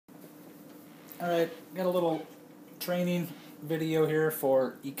Alright, got a little training video here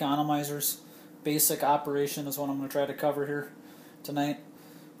for economizers. Basic operation is what I'm going to try to cover here tonight.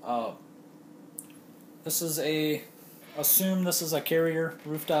 Assume this is a carrier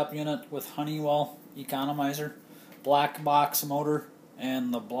rooftop unit with Honeywell economizer, black box motor,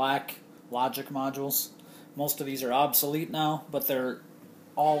 and the black logic modules. Most of these are obsolete now, but they're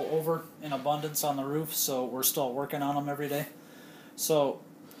all over in abundance on the roof, so we're still working on them every day. So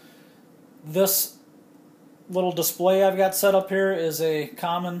this little display I've got set up here is a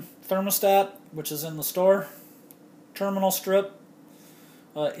common thermostat, which is in the store, terminal strip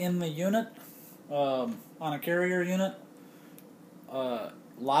in the unit, on a carrier unit,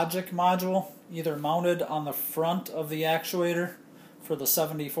 logic module either mounted on the front of the actuator for the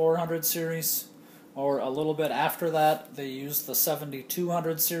 7400 series, or a little bit after that they used the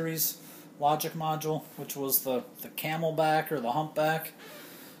 7200 series logic module, which was the camelback or the humpback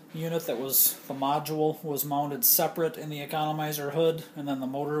unit. That was, the module was mounted separate in the economizer hood, and then the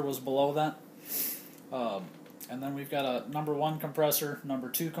motor was below that. And then we've got a number 1 compressor, number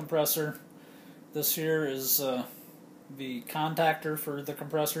 2 compressor. This here is the contactor for the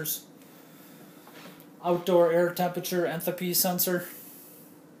compressors. Outdoor air temperature Enthalpy sensor,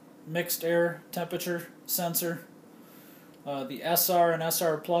 mixed air temperature sensor. The SR and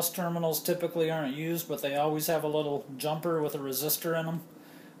SR plus terminals typically aren't used, but they always have a little jumper with a resistor in them.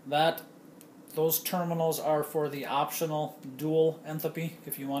 Those terminals are for the optional dual enthalpy,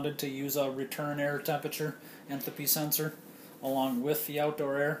 if you wanted to use a return air temperature Enthalpy sensor along with the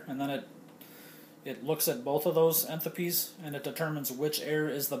outdoor air, and then it looks at both of those enthalpies and it determines which air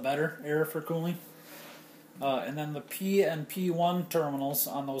is the better air for cooling. And then the P and P1 terminals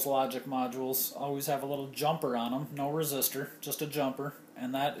on those logic modules always have a little jumper on them, no resistor, just a jumper,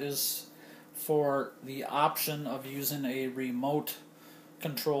 and that is for the option of using a remote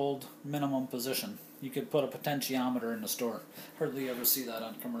controlled minimum position. You could put a potentiometer in the store. Hardly ever see that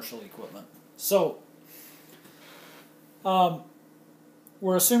on commercial equipment. So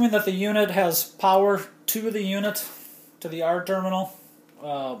we're assuming that the unit has power to the unit, to the R terminal.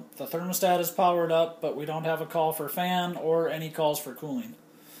 The thermostat is powered up, but we don't have a call for fan or any calls for cooling,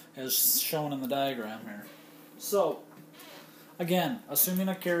 as shown in the diagram here. So, again, assuming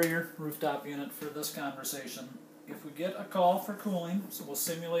a carrier rooftop unit for this conversation, if we get a call for cooling, so we'll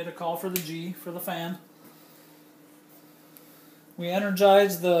simulate a call for the G for the fan. We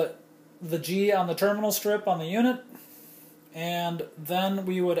energize the G on the terminal strip on the unit, and then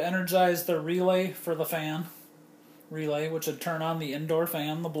we would energize the relay for the fan relay, which would turn on the indoor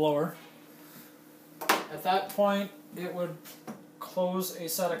fan, the blower. At that point, it would close a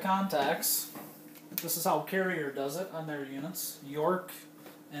set of contacts. This is how Carrier does it on their units. York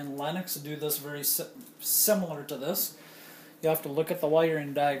and Lennox do this very similar to this. You have to look at the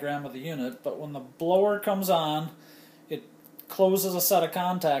wiring diagram of the unit, but when the blower comes on, it closes a set of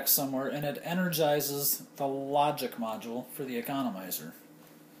contacts somewhere and it energizes the logic module for the economizer.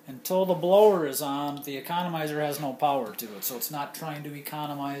 Until the blower is on, the economizer has no power to it, so it's not trying to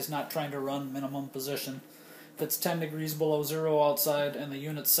economize, not trying to run minimum position. If it's 10 degrees below zero outside and the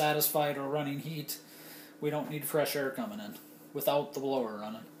unit's satisfied or running heat, we don't need fresh air coming in without the blower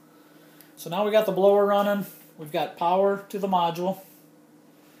running. So now we got the blower running, we've got power to the module.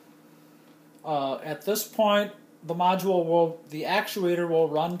 At this point, the actuator will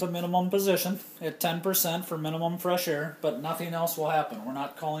run to minimum position at 10% for minimum fresh air, but nothing else will happen. We're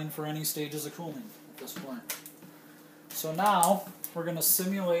not calling for any stages of cooling at this point. So now we're going to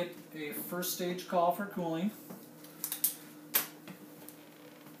simulate a first stage call for cooling.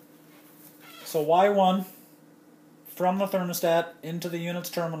 So Y1 from the thermostat into the unit's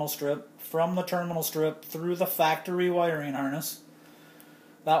terminal strip, from the terminal strip through the factory wiring harness.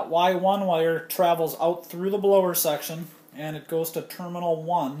 That Y1 wire travels out through the blower section and it goes to terminal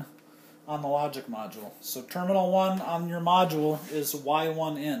 1 on the logic module. So terminal 1 on your module is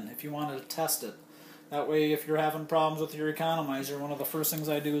Y1 in if you wanted to test it. That way, if you're having problems with your economizer, one of the first things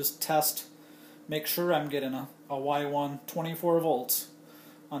I do is test, make sure I'm getting a Y1 24 volts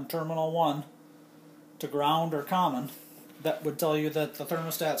on terminal 1 to ground or common. That would tell you that the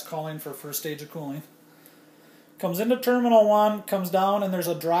thermostat's calling for first stage of cooling. Comes into terminal 1, comes down, and there's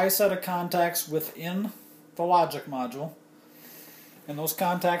a dry set of contacts within the logic module. And those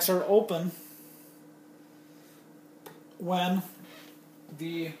contacts are open when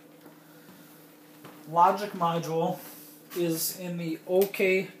the logic module is in the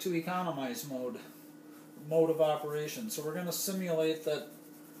OK to economize mode of operation. So we're going to simulate that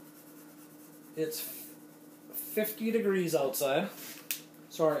it's 50 degrees outside.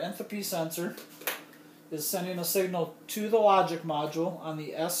 So our enthalpy sensor is sending a signal to the logic module on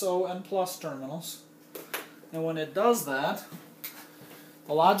the SO and plus terminals. And when it does that,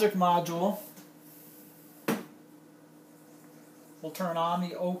 the logic module will turn on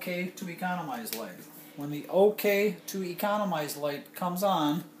the OK to economize light. When the OK to economize light comes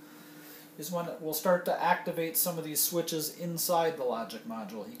on is when it will start to activate some of these switches inside the logic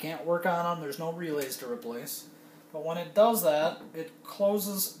module. You can't work on them, there's no relays to replace. But when it does that, it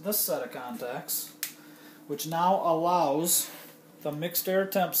closes this set of contacts, which now allows the mixed air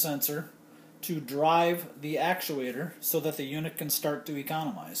temp sensor to drive the actuator so that the unit can start to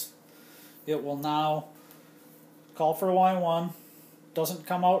economize. It will now call for Y1, doesn't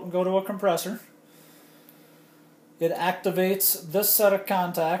come out and go to a compressor. It activates this set of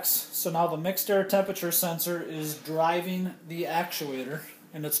contacts, so now the mixed air temperature sensor is driving the actuator,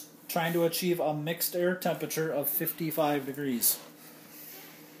 and it's trying to achieve a mixed air temperature of 55 degrees.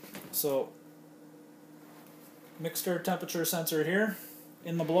 So, mixed air temperature sensor here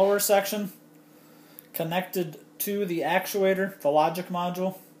in the blower section, connected to the actuator, the logic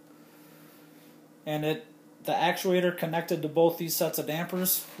module, and the actuator connected to both these sets of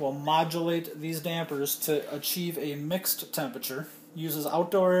dampers will modulate these dampers to achieve a mixed temperature, uses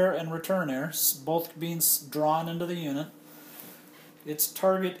outdoor air and return air, both being drawn into the unit. Its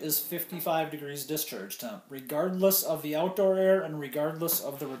target is 55 degrees discharge temp, regardless of the outdoor air and regardless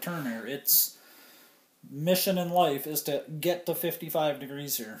of the return air. Its mission in life is to get to 55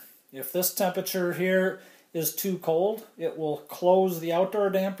 degrees here. If this temperature here is too cold, it will close the outdoor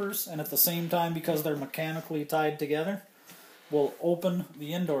dampers, and at the same time, because they're mechanically tied together, will open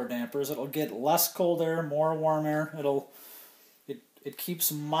the indoor dampers. It'll get less cold air, more warm air. It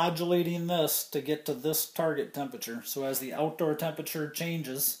keeps modulating this to get to this target temperature. So as the outdoor temperature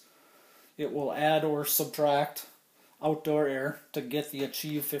changes, it will add or subtract outdoor air to get the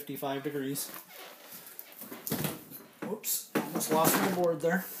achieved 55 degrees. Oops, almost lost my board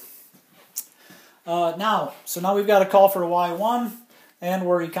there. Now we've got a call for Y1, and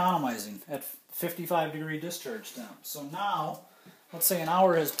we're economizing at 55 degree discharge temp. So now, let's say an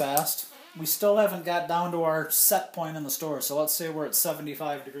hour has passed. We still haven't got down to our set point in the store, so let's say we're at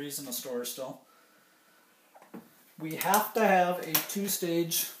 75 degrees in the store still. We have to have a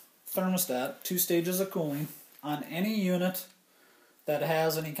two-stage thermostat, 2 stages of cooling, on any unit that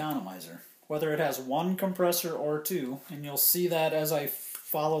has an economizer, whether it has 1 compressor or 2, and you'll see that as I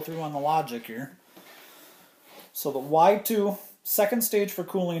follow through on the logic here. So the Y2, second stage for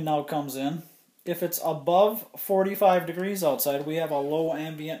cooling now comes in. If it's above 45 degrees outside, we have a low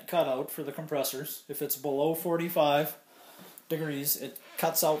ambient cutout for the compressors. If it's below 45 degrees, it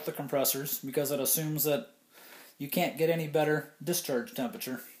cuts out the compressors because it assumes that you can't get any better discharge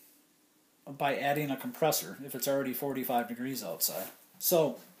temperature by adding a compressor if it's already 45 degrees outside.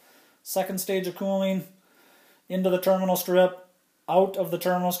 So, second stage of cooling, into the terminal strip, out of the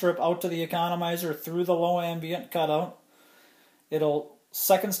terminal strip, out to the economizer, through the low ambient cutout.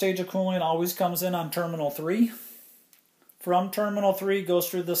 Second stage of cooling always comes in on terminal 3. From terminal 3 goes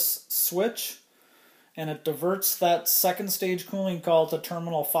through this switch, and it diverts that second stage cooling call to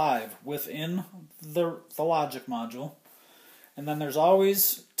terminal 5 within the logic module. And then there's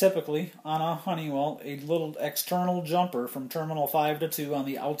always, typically, on a Honeywell, a little external jumper from terminal 5 to 2 on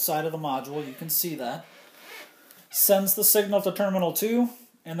the outside of the module. You can see that. Sends the signal to terminal 2,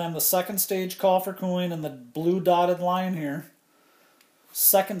 and then the second stage call for cooling in the blue dotted line here,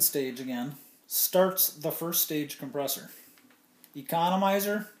 second stage again, starts the first stage compressor.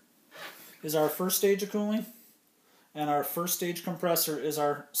 Economizer is our first stage of cooling, and our first stage compressor is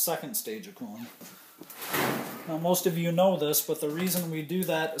our second stage of cooling. Now most of you know this, but the reason we do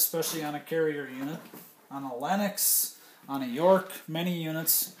that, especially on a carrier unit, on a Lennox, on a York, many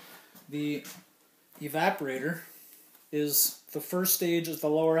units, the evaporator is the first stage is the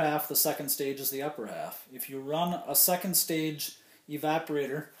lower half, the second stage is the upper half. If you run a second stage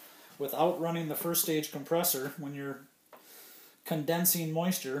evaporator without running the first stage compressor, when you're condensing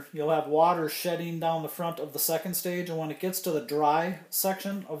moisture, you'll have water shedding down the front of the second stage, and when it gets to the dry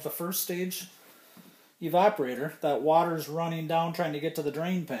section of the first stage evaporator, that water's running down trying to get to the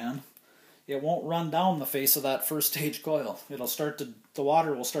drain pan. It won't run down the face of that first stage coil. The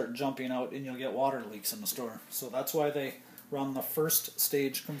water will start jumping out, and you'll get water leaks in the store. So that's why they run the first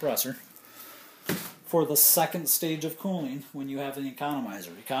stage compressor for the second stage of cooling when you have an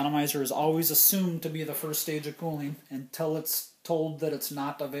economizer. Economizer is always assumed to be the first stage of cooling until it's told that it's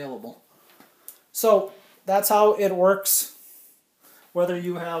not available. So that's how it works, whether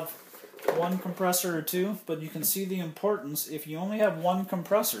you have 1 compressor or 2, but you can see the importance. If you only have 1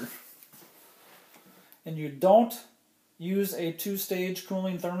 compressor and you don't use a two-stage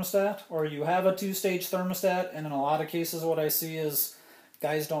cooling thermostat, or you have a two-stage thermostat, and in a lot of cases what I see is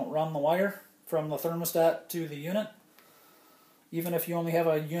guys don't run the wire from the thermostat to the unit. Even if you only have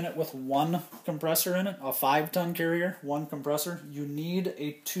a unit with one compressor in it, a 5-ton carrier, one compressor, you need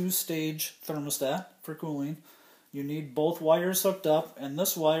a two-stage thermostat for cooling. You need both wires hooked up, and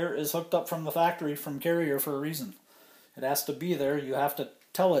this wire is hooked up from the factory from carrier for a reason. It has to be there. You have to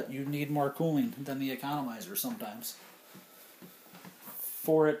tell it you need more cooling than the economizer sometimes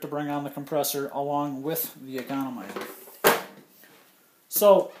for it to bring on the compressor along with the economizer.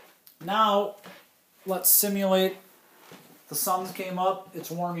 So now let's simulate the sun came up, it's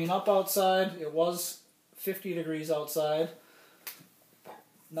warming up outside, it was 50 degrees outside.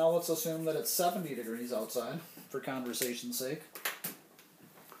 Now let's assume that it's 70 degrees outside for conversation's sake.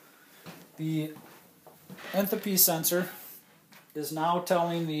 The Enthalpy Sensor is now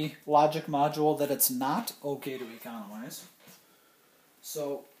telling the logic module that it's not okay to economize.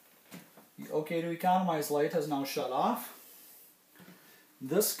 So the okay to economize light has now shut off.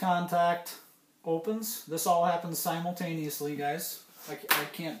 This contact opens. This all happens simultaneously, guys. I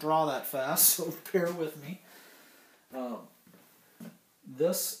can't draw that fast, so bear with me.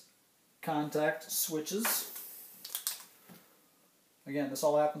 This contact switches. Again, this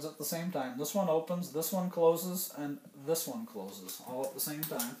all happens at the same time. This one opens, this one closes, and this one closes, all at the same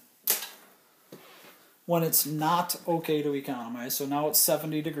time. When it's not okay to economize, so now it's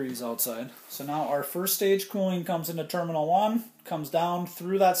 70 degrees outside. So now our first stage cooling comes into terminal 1, comes down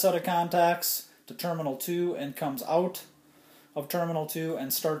through that set of contacts to terminal 2, and comes out of terminal 2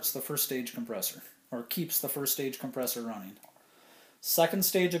 and starts the first stage compressor, or keeps the first stage compressor running. Second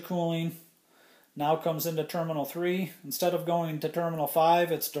stage of cooling now comes into terminal 3. Instead of going to terminal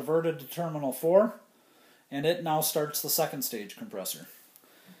 5, it's diverted to terminal 4, and it now starts the second stage compressor.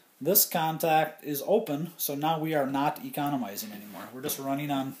 This contact is open, so now we are not economizing anymore. We're just running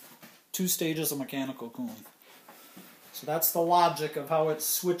on 2 stages of mechanical cooling. So that's the logic of how it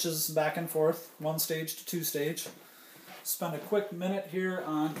switches back and forth, 1 stage to 2 stage. Spend a quick minute here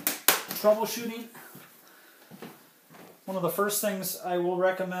on troubleshooting. One of the first things I will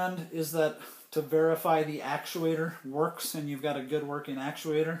recommend is that to verify the actuator works and you've got a good working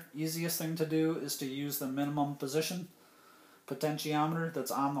actuator, easiest thing to do is to use the minimum position potentiometer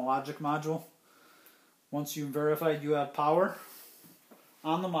that's on the logic module. Once you've verified you have power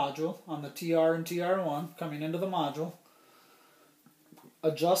on the module, on the TR and TR1 coming into the module,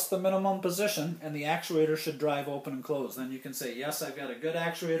 adjust the minimum position and the actuator should drive open and close. Then you can say, yes, I've got a good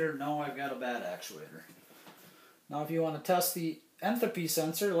actuator, no, I've got a bad actuator. Now if you want to test the Enthalpy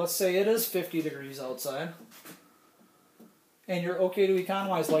sensor, let's say it is 50 degrees outside and your okay to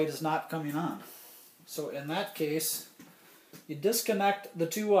economize light is not coming on. So in that case, you disconnect the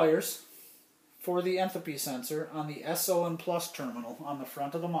 2 wires for the Enthalpy sensor on the SO and plus terminal on the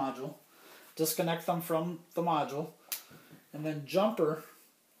front of the module. Disconnect them from the module, and then jumper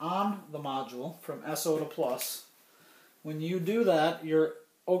on the module from SO to plus. When you do that, your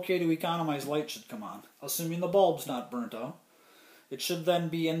okay to economize light should come on, assuming the bulb's not burnt out. It should then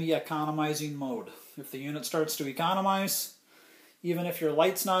be in the economizing mode. If the unit starts to economize, even if your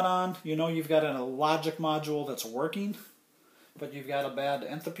light's not on, you know you've got a logic module that's working, but you've got a bad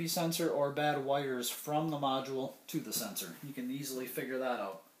Enthalpy sensor or bad wires from the module to the sensor. You can easily figure that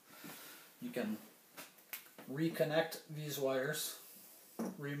out. You can reconnect these wires,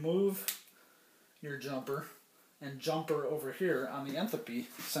 remove your jumper, and jumper over here on the Enthalpy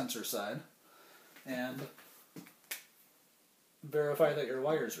sensor side, and verify that your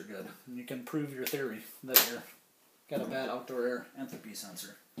wires are good. And you can prove your theory that you've got a bad outdoor air Enthalpy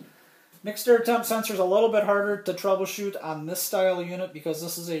sensor. Mixed air temp sensor is a little bit harder to troubleshoot on this style unit because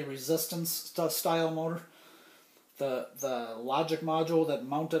this is a resistance style motor. The logic module that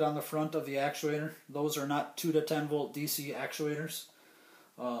mounted on the front of the actuator, those are not 2 to 10 volt DC actuators.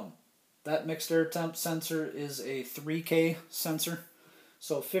 That mixed air temp sensor is a 3K sensor.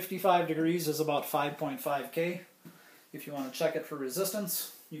 So 55 degrees is about 5.5K. If you want to check it for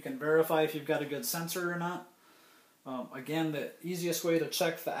resistance, you can verify if you've got a good sensor or not. Again, the easiest way to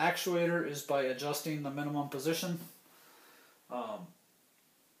check the actuator is by adjusting the minimum position.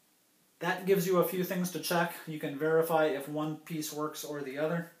 That gives you a few things to check. You can verify if one piece works or the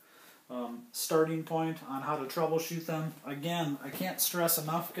other. Starting point on how to troubleshoot them. Again, I can't stress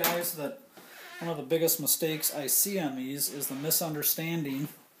enough, guys, that one of the biggest mistakes I see on these is the misunderstanding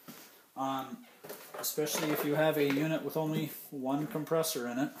on, especially if you have a unit with only 1 compressor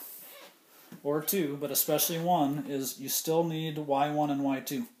in it, or 2, but especially 1, is you still need Y1 and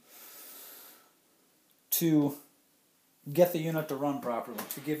Y2 to get the unit to run properly,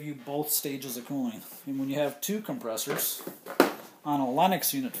 to give you both stages of cooling. And when you have two compressors, on a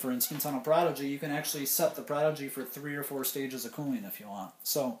Lennox unit, for instance, on a Prodigy, you can actually set the Prodigy for 3 or 4 stages of cooling if you want.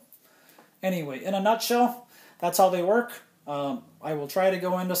 So, anyway, in a nutshell, that's how they work. I will try to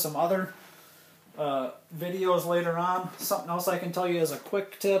go into some other videos later on. Something else I can tell you as a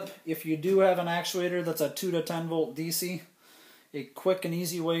quick tip, if you do have an actuator that's a 2 to 10 volt DC, a quick and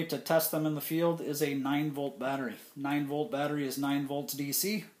easy way to test them in the field is a 9 volt battery. 9 volt battery is 9 volts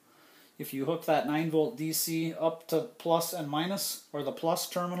DC. If you hook that 9 volt DC up to plus and minus, or the plus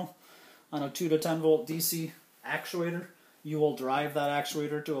terminal, on a 2 to 10 volt DC actuator, you will drive that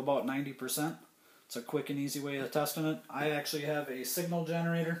actuator to about 90%. It's a quick and easy way of testing it. I actually have a signal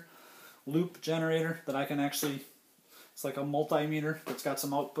generator, loop generator, that I can actually, it's like a multimeter that's got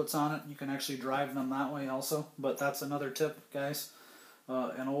some outputs on it. You can actually drive them that way also, but that's another tip, guys.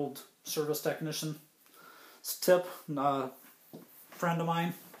 An old service technician tip. Friend of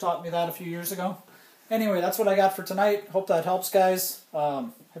mine taught me that a few years ago. Anyway, that's what I got for tonight. Hope that helps, guys.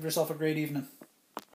 Have yourself a great evening.